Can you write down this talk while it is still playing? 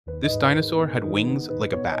This dinosaur had wings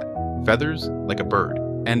like a bat, feathers like a bird,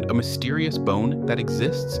 and a mysterious bone that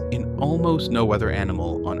exists in almost no other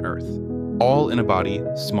animal on Earth, all in a body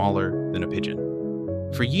smaller than a pigeon.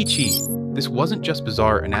 For Yi Qi, this wasn't just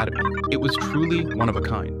bizarre anatomy, it was truly one of a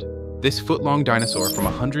kind. This foot-long dinosaur from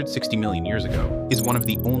 160 million years ago is one of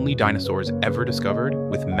the only dinosaurs ever discovered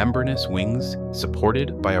with membranous wings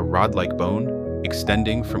supported by a rod-like bone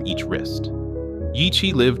extending from each wrist. Yi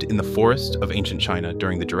Qi lived in the forests of ancient China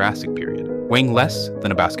during the Jurassic period, weighing less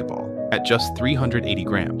than a basketball, at just 380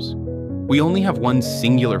 grams. We only have one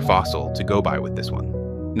singular fossil to go by with this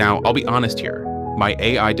one. Now, I'll be honest here, my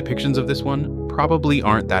AI depictions of this one probably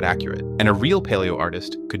aren't that accurate, and a real paleo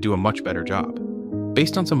artist could do a much better job.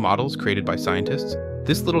 Based on some models created by scientists,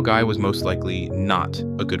 this little guy was most likely not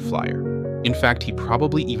a good flyer. In fact, he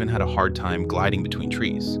probably even had a hard time gliding between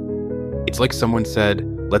trees. It's like someone said,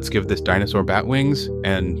 let's give this dinosaur bat wings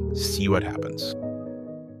and see what happens.